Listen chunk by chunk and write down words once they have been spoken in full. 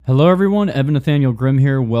Hello, everyone. Evan Nathaniel Grimm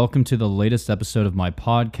here. Welcome to the latest episode of my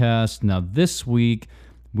podcast. Now, this week,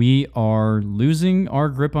 we are losing our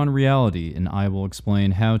grip on reality, and I will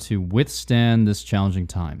explain how to withstand this challenging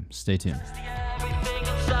time. Stay tuned.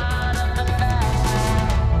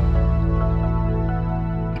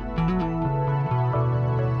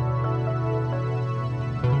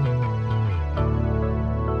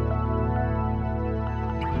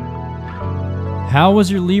 How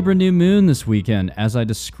was your Libra new moon this weekend? As I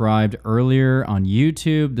described earlier on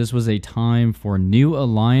YouTube, this was a time for new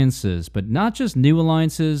alliances, but not just new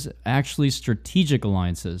alliances, actually strategic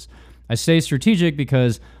alliances. I say strategic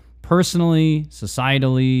because personally,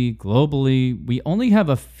 societally, globally, we only have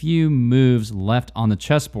a few moves left on the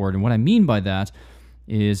chessboard. And what I mean by that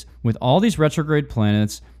is with all these retrograde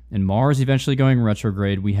planets and Mars eventually going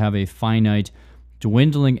retrograde, we have a finite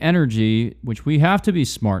dwindling energy, which we have to be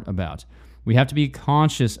smart about. We have to be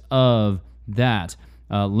conscious of that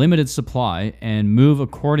limited supply and move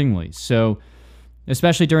accordingly. So,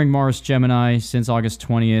 especially during Mars Gemini, since August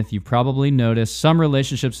 20th, you've probably noticed some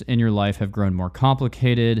relationships in your life have grown more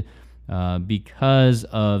complicated because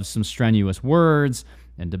of some strenuous words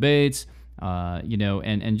and debates,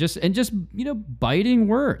 and just biting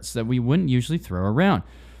words that we wouldn't usually throw around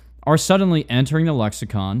are suddenly entering the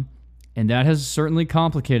lexicon, and that has certainly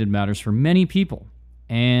complicated matters for many people.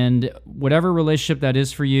 And whatever relationship that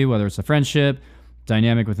is for you, whether it's a friendship,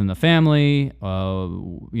 dynamic within the family,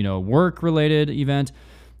 work-related event,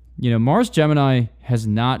 Mars Gemini has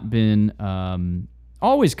not been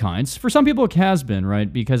always kind. For some people, it has been,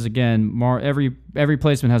 right? Because again, every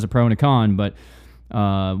placement has a pro and a con. But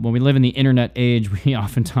when we live in the internet age, we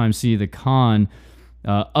oftentimes see the con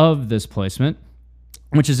of this placement,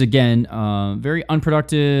 which is again very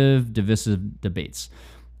unproductive, divisive debates.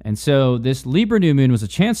 And so this Libra new moon was a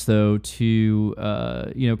chance, though, to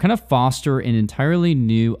kind of foster an entirely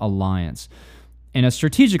new alliance, and a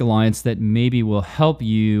strategic alliance that maybe will help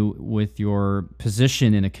you with your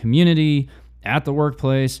position in a community, at the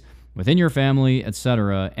workplace, within your family,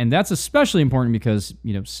 etc. And that's especially important because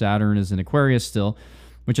Saturn is in Aquarius still,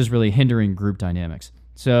 which is really hindering group dynamics.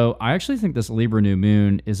 So I actually think this Libra new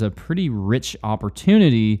moon is a pretty rich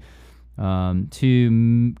opportunity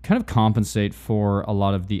to kind of compensate for a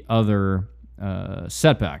lot of the other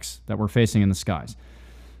setbacks that we're facing in the skies.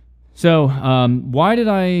 So why did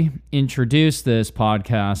I introduce this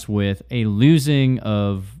podcast with a losing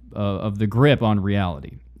of the grip on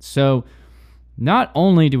reality? So not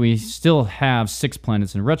only do we still have 6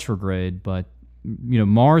 planets in retrograde, but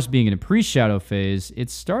Mars being in a pre-shadow phase,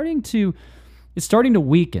 it's starting to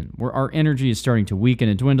weaken, where our energy is starting to weaken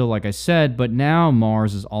and dwindle, like I said, but now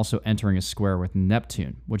Mars is also entering a square with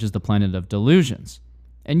Neptune, which is the planet of delusions.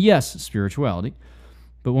 And yes, spirituality.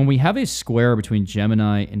 But when we have a square between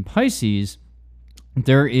Gemini and Pisces,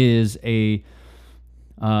 there is a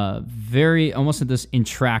very, almost this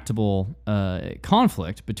intractable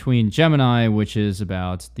conflict between Gemini, which is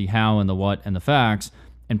about the how and the what and the facts,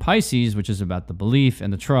 and Pisces, which is about the belief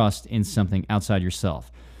and the trust in something outside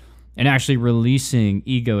yourself. And actually releasing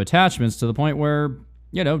ego attachments to the point where,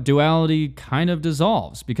 duality kind of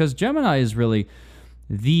dissolves. Because Gemini is really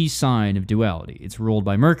the sign of duality. It's ruled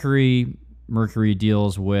by Mercury. Mercury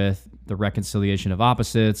deals with the reconciliation of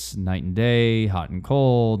opposites, night and day, hot and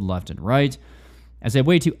cold, left and right, as a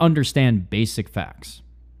way to understand basic facts.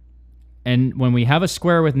 And when we have a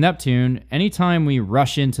square with Neptune, anytime we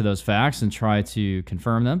rush into those facts and try to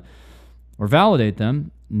confirm them or validate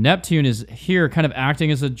them, Neptune is here kind of acting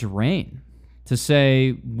as a drain to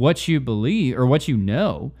say what you believe or what you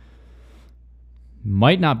know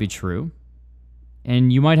might not be true,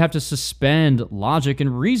 and you might have to suspend logic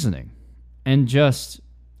and reasoning and just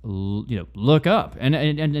look up.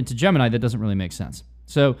 And to Gemini, that doesn't really make sense.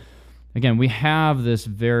 So again, we have this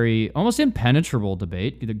very almost impenetrable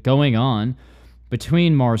debate going on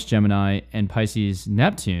between Mars Gemini and Pisces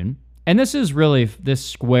Neptune. And this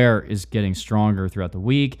square is getting stronger throughout the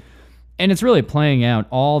week, and it's really playing out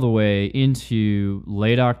all the way into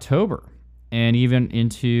late October and even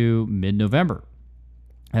into mid-November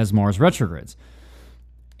as Mars retrogrades.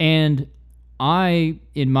 And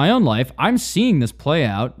in my own life, I'm seeing this play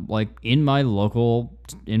out like in my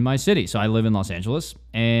city. So I live in Los Angeles,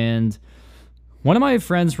 and one of my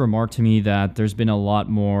friends remarked to me that there's been a lot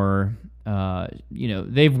more,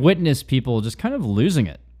 they've witnessed people just kind of losing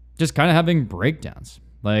it. Just kind of having breakdowns,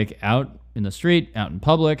 like out in the street, out in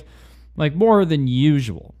public, like more than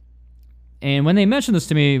usual. And when they mentioned this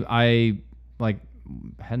to me, I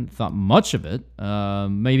hadn't thought much of it.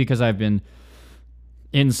 Maybe because I've been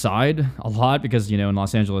inside a lot because, in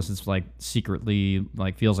Los Angeles, it's like secretly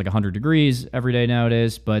like feels like 100 degrees every day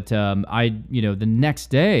nowadays. But the next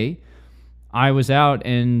day I was out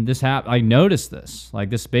and I noticed this. Like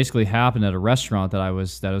this basically happened at a restaurant that I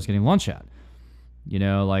was getting lunch at.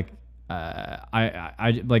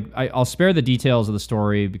 I'll spare the details of the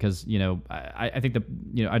story because, I think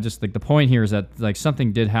I just think the point here is that like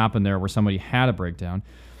something did happen there where somebody had a breakdown.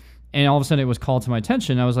 And all of a sudden it was called to my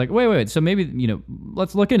attention. I was like, wait. So maybe,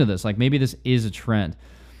 let's look into this. Like maybe this is a trend.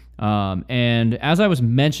 And as I was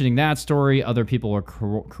mentioning that story, other people are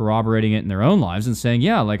corroborating it in their own lives and saying,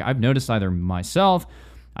 yeah, like I've noticed either myself,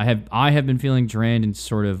 I have been feeling drained and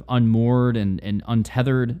sort of unmoored and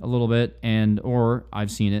untethered a little bit, or I've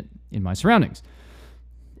seen it in my surroundings.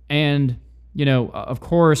 And, of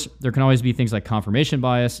course, there can always be things like confirmation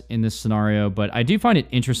bias in this scenario, but I do find it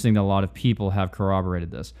interesting that a lot of people have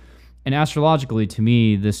corroborated this. And astrologically, to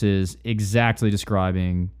me, this is exactly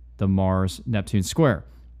describing the Mars-Neptune square,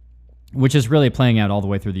 which is really playing out all the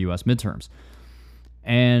way through the U.S. midterms.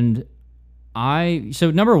 And so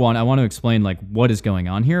number one, I want to explain like what is going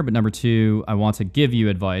on here, but number two, I want to give you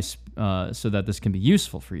advice so that this can be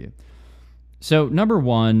useful for you. So number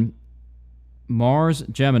one, Mars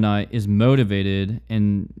Gemini is motivated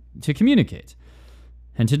to communicate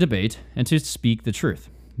and to debate and to speak the truth,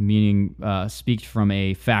 meaning speak from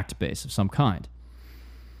a fact base of some kind.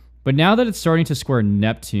 But now that it's starting to square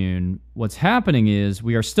Neptune, what's happening is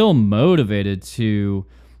we are still motivated to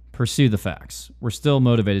pursue the facts. We're still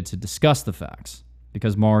motivated to discuss the facts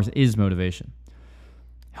because Mars is motivation.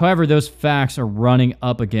 However, those facts are running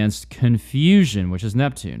up against confusion, which is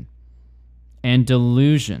Neptune, and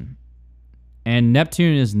delusion. And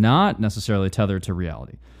Neptune is not necessarily tethered to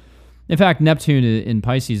reality. In fact, Neptune in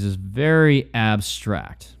Pisces is very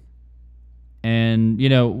abstract. And,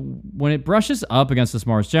 when it brushes up against this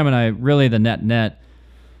Mars Gemini, really the net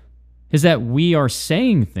is that we are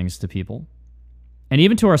saying things to people and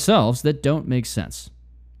even to ourselves that don't make sense.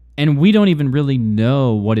 And we don't even really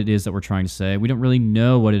know what it is that we're trying to say. We don't really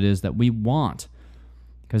know what it is that we want.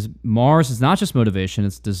 Because Mars is not just motivation,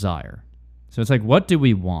 it's desire. So it's like, what do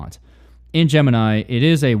we want? In Gemini, it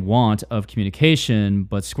is a want of communication,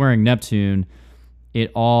 but squaring Neptune,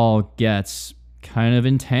 it all gets kind of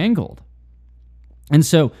entangled. And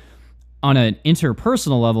so on an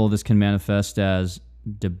interpersonal level, this can manifest as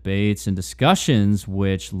debates and discussions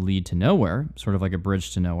which lead to nowhere, sort of like a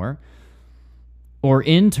bridge to nowhere. Or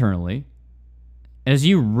internally, as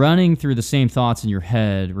you running through the same thoughts in your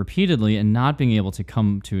head repeatedly and not being able to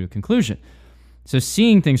come to a conclusion. So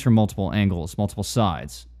seeing things from multiple angles, multiple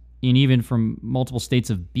sides, and even from multiple states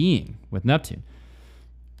of being with Neptune.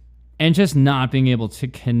 And just not being able to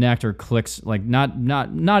connect or clicks, like not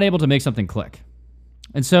able to make something click.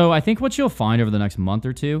 And so I think what you'll find over the next month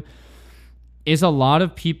or two is a lot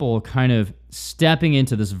of people kind of stepping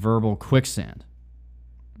into this verbal quicksand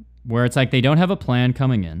where it's like they don't have a plan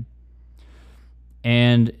coming in,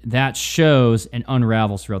 and that shows and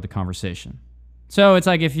unravels throughout the conversation. So it's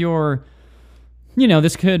like if you're,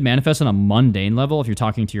 this could manifest on a mundane level. If you're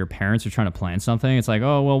talking to your parents or trying to plan something, it's like,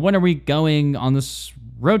 oh, well, when are we going on this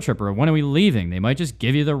road trip, or when are we leaving? They might just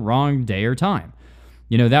give you the wrong day or time.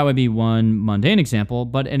 That would be one mundane example.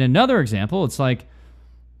 But in another example, it's like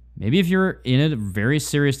maybe if you're in a very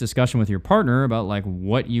serious discussion with your partner about like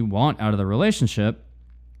what you want out of the relationship,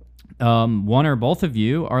 one or both of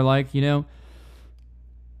you are like,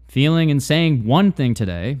 feeling and saying one thing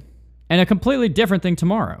today and a completely different thing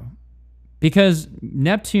tomorrow. Because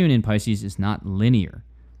Neptune in Pisces is not linear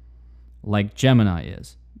like Gemini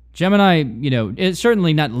is. Gemini, it's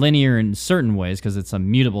certainly not linear in certain ways because it's a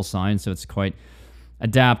mutable sign, so it's quite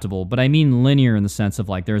adaptable. But I mean linear in the sense of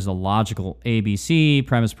like there's a logical ABC,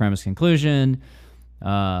 premise, conclusion.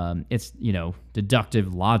 It's,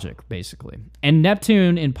 deductive logic, basically. And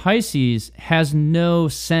Neptune in Pisces has no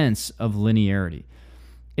sense of linearity.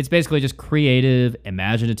 It's basically just creative,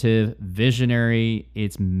 imaginative, visionary.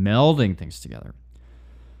 It's melding things together.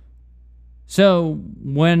 So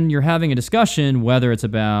when you're having a discussion, whether it's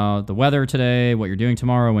about the weather today, what you're doing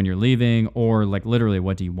tomorrow when you're leaving, or like literally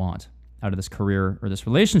what do you want out of this career or this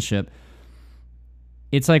relationship,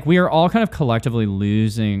 it's like we are all kind of collectively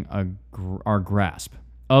losing our grasp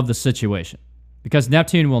of the situation because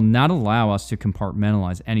Neptune will not allow us to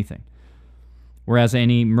compartmentalize anything. Whereas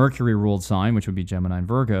any Mercury-ruled sign, which would be Gemini and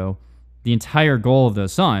Virgo, the entire goal of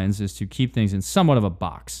those signs is to keep things in somewhat of a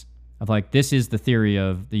box of like, this is the theory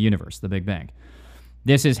of the universe, the Big Bang.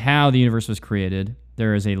 This is how the universe was created.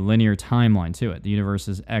 There is a linear timeline to it. The universe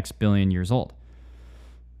is X billion years old.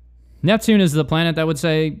 Neptune is the planet that would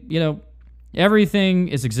say, everything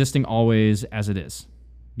is existing always as it is.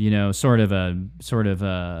 sort of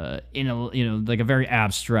a like a very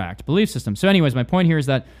abstract belief system. So anyways, my point here is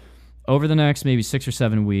that over the next maybe 6 or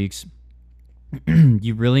 7 weeks,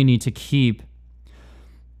 you really need to keep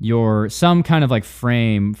some kind of like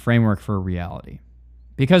framework for reality.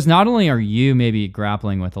 Because not only are you maybe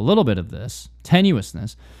grappling with a little bit of this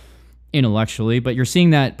tenuousness intellectually, but you're seeing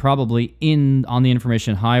that probably on the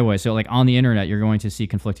information highway. So like on the internet, you're going to see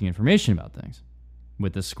conflicting information about things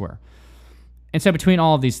with this square. And so between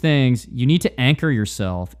all of these things, you need to anchor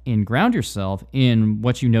yourself and ground yourself in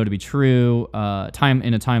what you know to be true,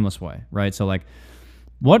 in a timeless way, right? So like,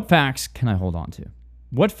 what facts can I hold on to?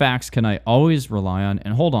 What facts can I always rely on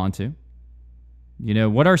and hold on to?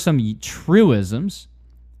 What are some truisms,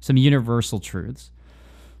 some universal truths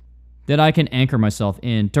that I can anchor myself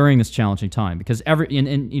in during this challenging time? Because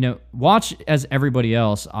watch as everybody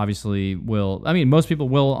else obviously will. I mean, most people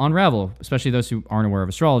will unravel, especially those who aren't aware of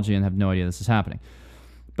astrology and have no idea this is happening.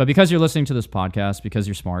 But because you're listening to this podcast, because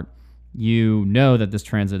you're smart, you know that this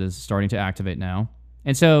transit is starting to activate now.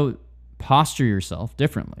 And so posture yourself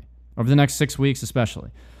differently over the next 6 weeks, especially.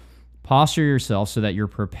 Posture yourself so that you're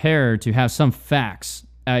prepared to have some facts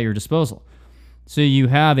at your disposal. So you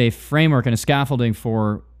have a framework and a scaffolding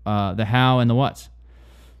for the how and the what.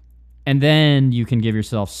 And then you can give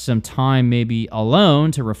yourself some time maybe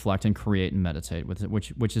alone to reflect and create and meditate with it,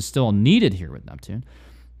 which is still needed here with Neptune.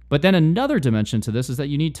 But then another dimension to this is that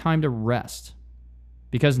you need time to rest.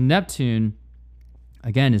 Because Neptune,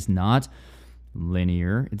 again, is not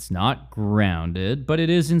linear, it's not grounded, but it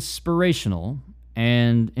is inspirational.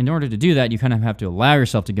 And in order to do that, you kind of have to allow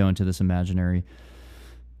yourself to go into this imaginary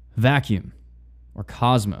vacuum or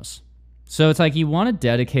cosmos. So it's like you want to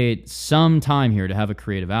dedicate some time here to have a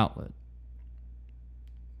creative outlet.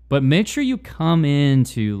 But make sure you come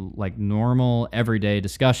into like normal, everyday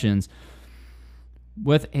discussions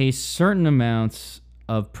with a certain amount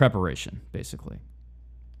of preparation, basically.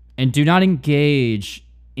 And do not engage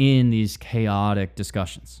in these chaotic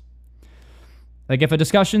discussions. Like if a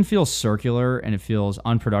discussion feels circular and it feels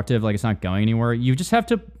unproductive, like it's not going anywhere, you just have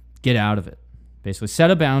to get out of it. Basically, set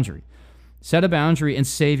a boundary. Set a boundary and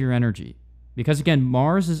save your energy. Because again,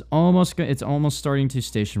 Mars is almost starting to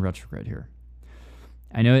station retrograde here.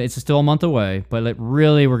 I know it's still a month away, but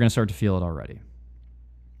really we're going to start to feel it already.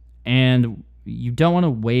 And you don't want to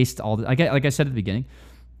waste all the, like I said at the beginning,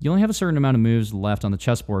 you only have a certain amount of moves left on the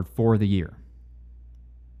chessboard for the year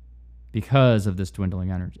because of this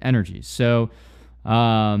dwindling energy. So,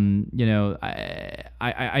 I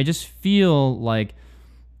just feel like,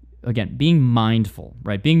 again, being mindful,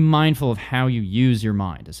 right? Being mindful of how you use your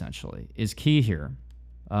mind, essentially, is key here.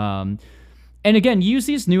 And again, use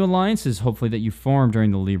these new alliances, hopefully, that you form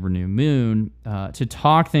during the Libra new moon to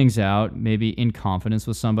talk things out, maybe in confidence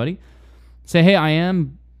with somebody. Say, hey, I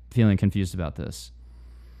am feeling confused about this.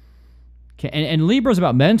 Okay, and Libra is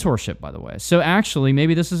about mentorship, by the way. So actually,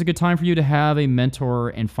 maybe this is a good time for you to have a mentor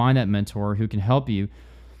and find that mentor who can help you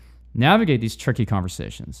navigate these tricky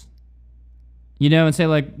conversations. And say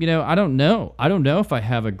like, I don't know if I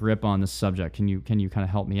have a grip on this subject. Can you kind of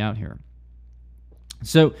help me out here?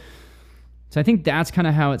 So I think that's kind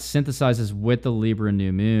of how it synthesizes with the Libra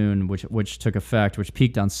new moon, which took effect, which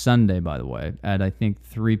peaked on Sunday, by the way, at I think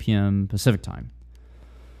 3 p.m. Pacific time.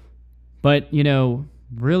 But,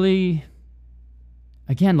 really,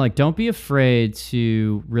 again, like don't be afraid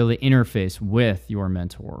to really interface with your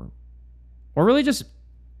mentor, or really just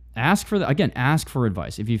ask for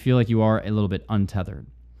advice if you feel like you are a little bit untethered.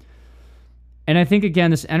 And I think,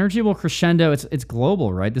 again, this energy will crescendo. It's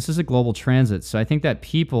global, right? This is a global transit. So I think that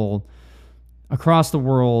people across the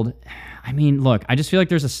world, I mean, look, I just feel like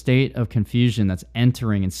there's a state of confusion that's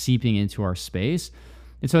entering and seeping into our space.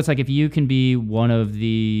 And so it's like if you can be one of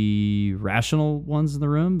the rational ones in the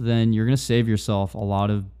room, then you're going to save yourself a lot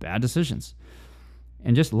of bad decisions.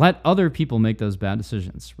 And just let other people make those bad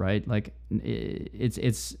decisions, right? Like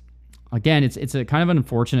it's a kind of an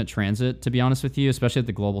unfortunate transit, to be honest with you, especially at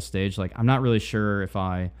the global stage. Like I'm not really sure if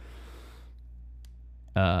I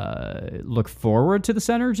look forward to this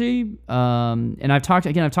energy. And I've talked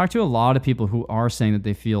to a lot of people who are saying that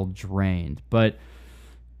they feel drained. But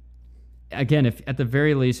again, if at the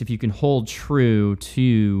very least, if you can hold true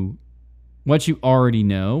to what you already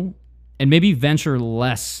know, and maybe venture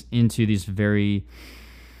less into these very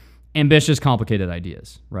ambitious, complicated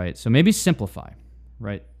ideas, right? So maybe simplify,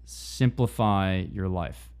 right? Simplify your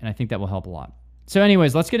life. And I think that will help a lot. So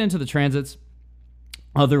anyways, let's get into the transits.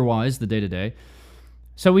 Otherwise, the day-to-day.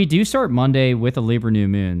 So we do start Monday with a Libra new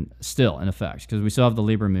moon still in effect, because we still have the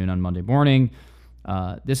Libra moon on Monday morning.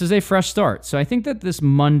 This is a fresh start. So I think that this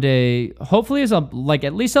Monday hopefully is at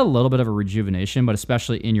least a little bit of a rejuvenation, but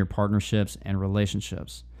especially in your partnerships and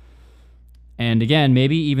relationships. And again,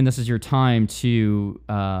 maybe even this is your time to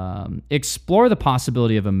explore the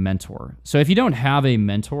possibility of a mentor. So if you don't have a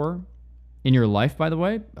mentor in your life, by the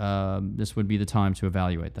way, this would be the time to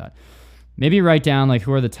evaluate that. Maybe write down like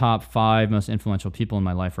who are the top 5 most influential people in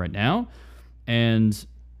my life right now, and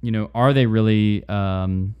are they really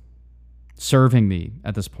serving me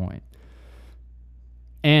at this point?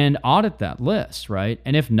 And audit that list, right?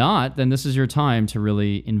 And if not, then this is your time to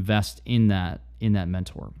really invest in that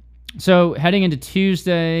mentor. So heading into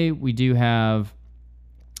Tuesday, we do have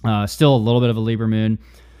still a little bit of a Libra moon.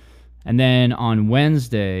 And then on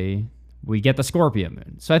Wednesday, we get the Scorpio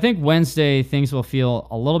moon. So I think Wednesday, things will feel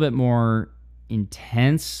a little bit more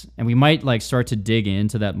intense. And we might like start to dig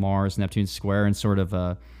into that Mars-Neptune square and sort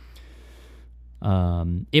of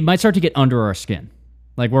it might start to get under our skin.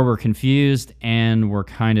 Like where we're confused and we're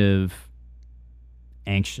kind of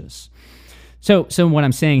anxious. So what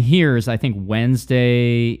I'm saying here is I think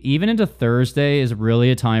Wednesday, even into Thursday, is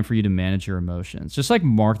really a time for you to manage your emotions. Just like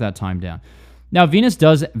mark that time down. Now, Venus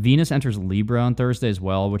enters Libra on Thursday as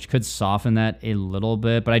well, which could soften that a little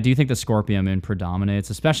bit. But I do think the Scorpio moon predominates,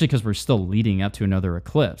 especially because we're still leading up to another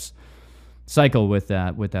eclipse cycle with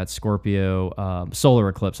that Scorpio solar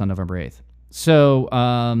eclipse on November 8th. So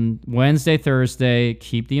Wednesday, Thursday,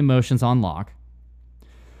 keep the emotions on lock.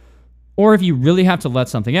 Or if you really have to let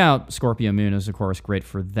something out, Scorpio moon is, of course, great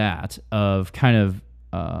for that, of kind of,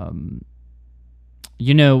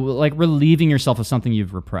 like relieving yourself of something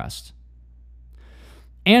you've repressed.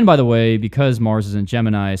 And by the way, because Mars is in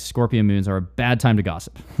Gemini, Scorpio moons are a bad time to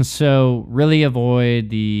gossip. So really avoid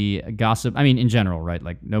the gossip. I mean, in general, right?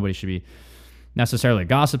 Like nobody should be necessarily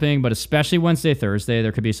gossiping, but especially Wednesday, Thursday,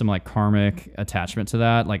 there could be some like karmic attachment to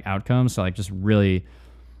that, like outcomes. So like just really,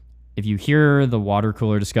 if you hear the water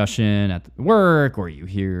cooler discussion at work, or you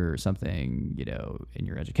hear something, in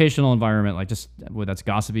your educational environment, like just that's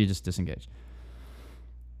gossipy, just disengage.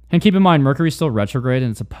 And keep in mind, Mercury's still retrograde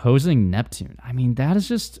and it's opposing Neptune. I mean, that is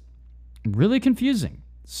just really confusing.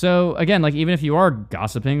 So again, like even if you are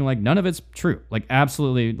gossiping, like none of it's true. Like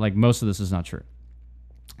absolutely, like most of this is not true.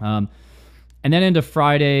 And then into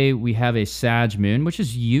Friday, we have a Sag moon, which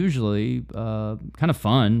is usually kind of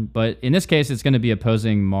fun. But in this case, it's going to be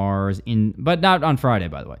opposing Mars, but not on Friday,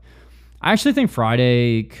 by the way. I actually think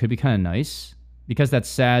Friday could be kind of nice because that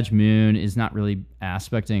Sag moon is not really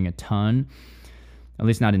aspecting a ton, at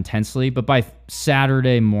least not intensely. But by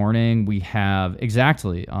Saturday morning, we have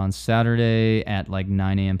exactly on Saturday at like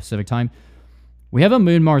 9 a.m. Pacific time, we have a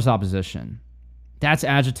Moon-Mars opposition. That's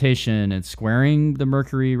agitation and squaring the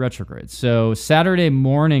Mercury retrograde. So Saturday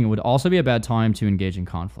morning would also be a bad time to engage in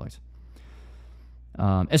conflict,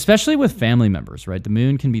 especially with family members, right? The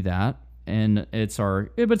moon can be that, and it's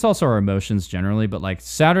also our emotions generally. But like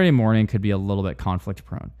Saturday morning could be a little bit conflict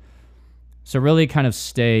prone. So really kind of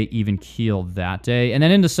stay even keeled that day, and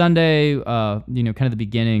then into Sunday, kind of the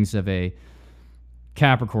beginnings of a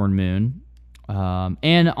Capricorn moon,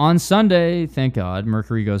 and on Sunday, thank God,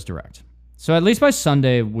 Mercury goes direct. So at least by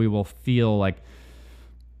Sunday, we will feel like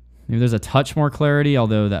maybe there's a touch more clarity,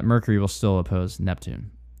 although that Mercury will still oppose Neptune.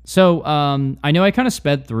 So I know I kind of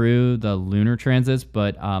sped through the lunar transits,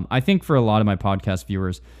 but I think for a lot of my podcast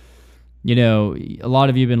viewers, a lot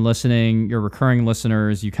of you have been listening, you're recurring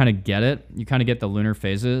listeners, you kind of get it. You kind of get the lunar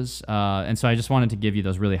phases. And so I just wanted to give you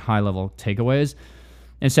those really high-level takeaways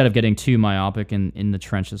instead of getting too myopic in the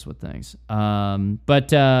trenches with things.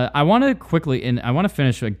 But I want to quickly, and I want to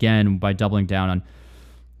finish again by doubling down on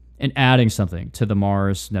and adding something to the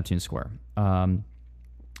Mars-Neptune square.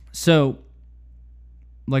 So,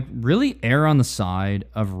 like, really err on the side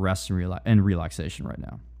of rest and relaxation right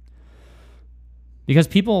now. Because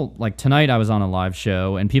people, like tonight I was on a live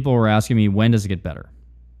show, and people were asking me, when does it get better?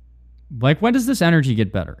 Like, when does this energy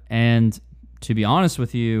get better? And to be honest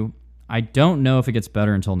with you, I don't know if it gets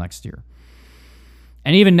better until next year.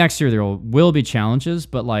 And even next year, there will be challenges,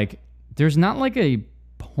 but like there's not like a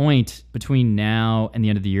point between now and the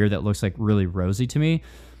end of the year that looks like really rosy to me.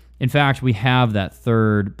 In fact, we have that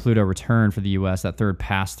third Pluto return for the U.S., that third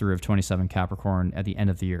pass-through of 27 Capricorn at the end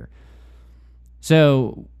of the year.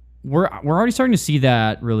 So we're already starting to see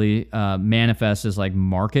that really manifest as like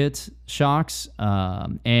market shocks.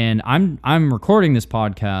 And I'm recording this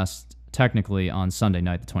podcast technically on Sunday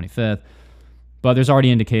night, the 25th, but there's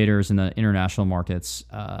already indicators in the international markets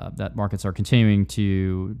that markets are continuing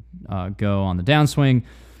to go on the downswing.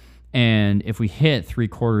 And if we hit 3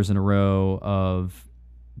 quarters in a row of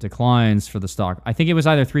declines for the stock, I think it was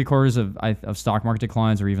either 3 quarters of stock market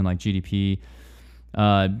declines or even like GDP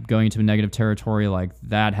going into a negative territory, like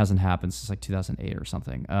that hasn't happened since like 2008 or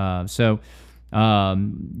something. So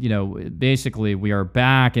Basically we are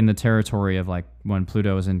back in the territory of like when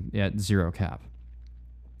Pluto is at 0 cap.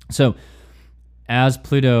 So as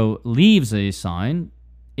Pluto leaves a sign,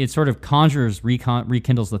 it sort of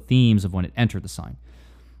rekindles the themes of when it entered the sign.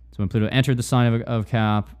 So when Pluto entered the sign of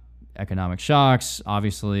Cap, economic shocks,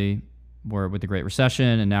 obviously, we're with the Great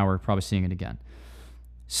Recession, and now we're probably seeing it again.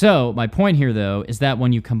 So my point here, though, is that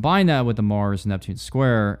when you combine that with the Mars-Neptune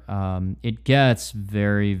square, it gets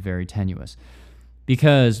very, very tenuous.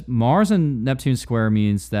 Because Mars and Neptune square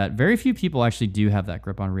means that very few people actually do have that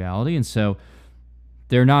grip on reality, and so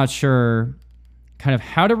they're not sure kind of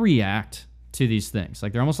how to react to these things.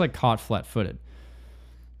 Like they're almost like caught flat-footed.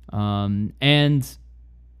 And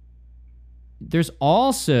there's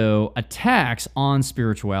also attacks on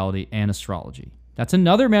spirituality and astrology. That's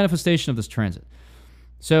another manifestation of this transit.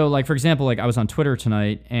 So like, for example, like I was on Twitter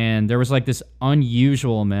tonight and there was like this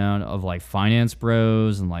unusual amount of like finance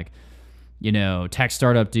bros and like, tech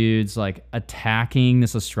startup dudes like attacking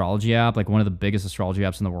this astrology app, like one of the biggest astrology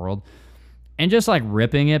apps in the world, and just like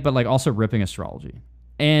ripping it, but like also ripping astrology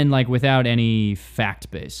and like without any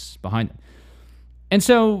fact base behind it. And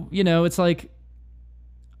so, it's like,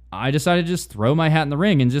 I decided to just throw my hat in the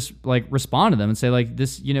ring and just like respond to them and say like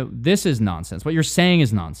this, this is nonsense. What you're saying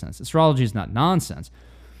is nonsense. Astrology is not nonsense.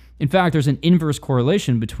 In fact, there's an inverse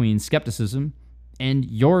correlation between skepticism and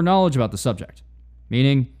your knowledge about the subject.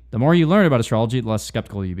 Meaning, the more you learn about astrology, the less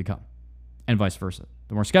skeptical you become, and vice versa.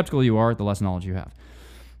 The more skeptical you are, the less knowledge you have.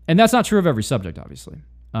 And that's not true of every subject, obviously.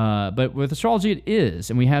 But with astrology, it is.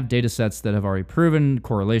 And we have data sets that have already proven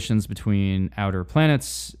correlations between outer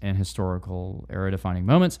planets and historical era-defining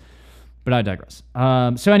moments. But I digress.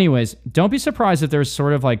 So anyways, don't be surprised if there's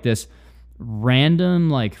sort of like this random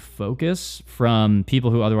like focus from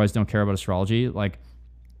people who otherwise don't care about astrology, like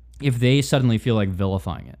if they suddenly feel like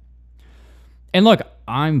vilifying it. And look,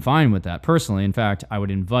 I'm fine with that personally. In fact, I would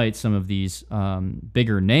invite some of these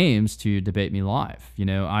bigger names to debate me live.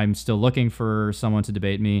 I'm still looking for someone to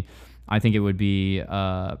debate me. I think it would be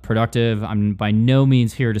productive. I'm by no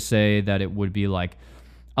means here to say that it would be like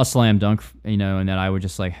a slam dunk, and that I would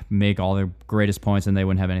just like make all the greatest points and they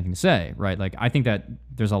wouldn't have anything to say, right? Like I think that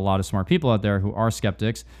there's a lot of smart people out there who are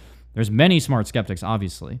skeptics. There's many smart skeptics,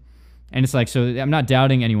 obviously. And it's like, so I'm not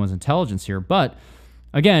doubting anyone's intelligence here, but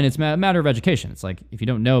again, it's a matter of education. It's like if you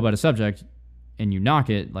don't know about a subject and you knock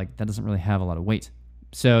it, like that doesn't really have a lot of weight.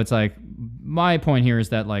 So it's like my point here is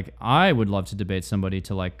that like I would love to debate somebody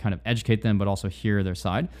to like kind of educate them, but also hear their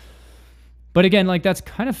side. But again, like that's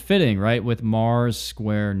kind of fitting, right, with Mars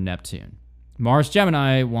square Neptune. Mars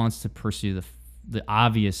Gemini wants to pursue the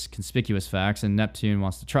obvious, conspicuous facts, and Neptune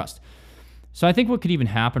wants to trust. So I think what could even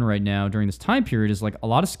happen right now during this time period is like a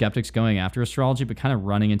lot of skeptics going after astrology, but kind of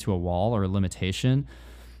running into a wall or a limitation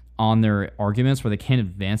on their arguments where they can't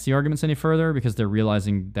advance the arguments any further because they're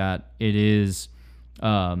realizing that it is,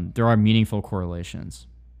 there are meaningful correlations,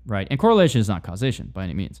 right? And correlation is not causation by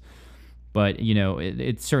any means. But,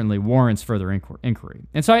 it certainly warrants further inquiry.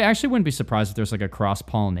 And so I actually wouldn't be surprised if there's like a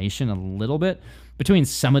cross-pollination a little bit between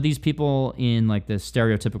some of these people in like the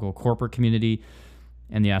stereotypical corporate community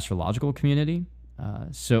and the astrological community.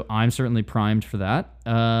 So I'm certainly primed for that.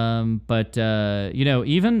 But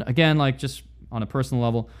even, again, like just on a personal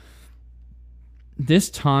level, this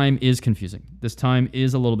time is confusing. This time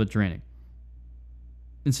is a little bit draining.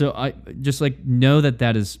 And so I just like know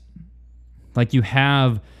that is like you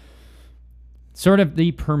have sort of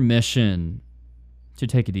the permission to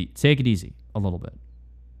take it easy a little bit.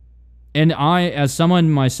 And I, as someone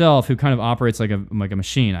myself who kind of operates like a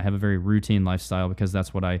machine, I have a very routine lifestyle because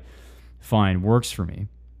that's what I find works for me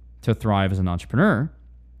to thrive as an entrepreneur.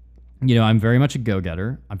 I'm very much a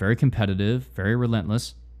go-getter. I'm very competitive, very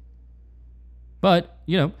relentless. But,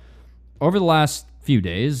 over the last few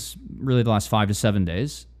days, really the last 5 to 7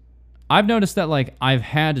 days, I've noticed that like I've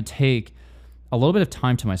had to take a little bit of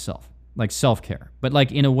time to myself. Like self-care, but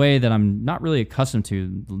like in a way that I'm not really accustomed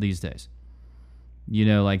to these days.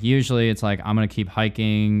 Like usually it's like I'm going to keep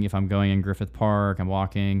hiking. If I'm going in Griffith Park, I'm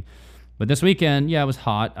walking. But this weekend, it was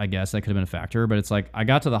hot. I guess that could have been a factor. But it's like I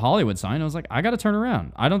got to the Hollywood sign. I was like, I got to turn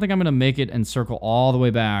around. I don't think I'm going to make it and circle all the way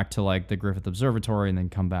back to like the Griffith Observatory and then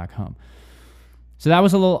come back home. So that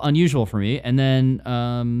was a little unusual for me. And then,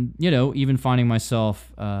 even finding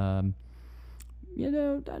myself...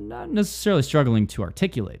 not necessarily struggling to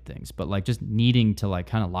articulate things, but like just needing to like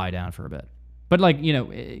kind of lie down for a bit. But like,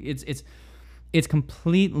 it's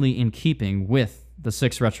completely in keeping with the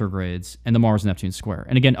 6 retrogrades and the Mars Neptune square.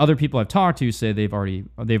 And again, other people I've talked to say they've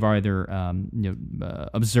either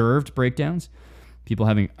observed breakdowns, people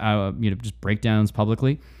having just breakdowns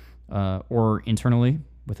publicly or internally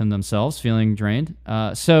within themselves, feeling drained.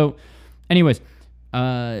 So Anyways,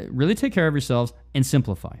 really take care of yourselves and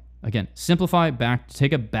simplify. Again, simplify,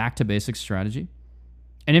 take a back to basics strategy.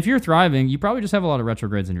 And if you're thriving, you probably just have a lot of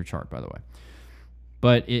retrogrades in your chart, by the way.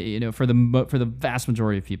 But for the vast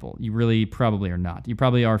majority of people, you really probably are not. You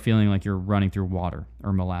probably are feeling like you're running through water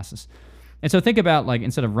or molasses. And so think about, like,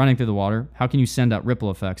 instead of running through the water, how can you send out ripple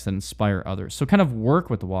effects that inspire others? So kind of work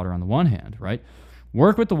with the water on the one hand, right?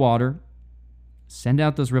 Work with the water, send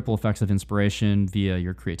out those ripple effects of inspiration via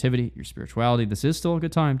your creativity, your spirituality. This is still a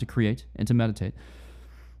good time to create and to meditate.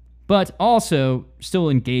 But also still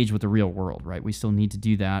engage with the real world, right? We still need to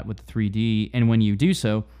do that with the 3D. And when you do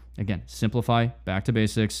so, again, simplify, back to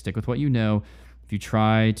basics, stick with what you know. If you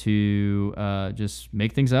try to just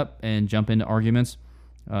make things up and jump into arguments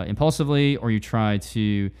impulsively, or you try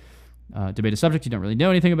to debate a subject you don't really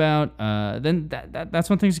know anything about, then that's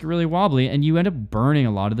when things get really wobbly and you end up burning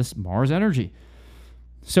a lot of this Mars energy.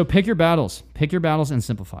 So pick your battles and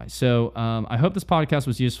simplify. So I hope this podcast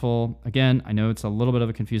was useful. Again, I know it's a little bit of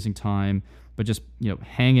a confusing time, but just,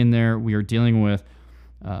 hang in there. We are dealing with,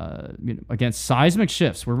 again, seismic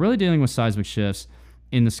shifts. We're really dealing with seismic shifts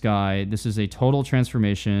in the sky. This is a total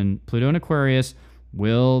transformation. Pluto in Aquarius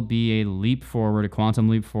will be a leap forward, a quantum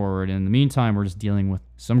leap forward. And in the meantime, we're just dealing with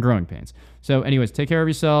some growing pains. So anyways, take care of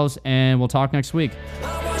yourselves and we'll talk next week.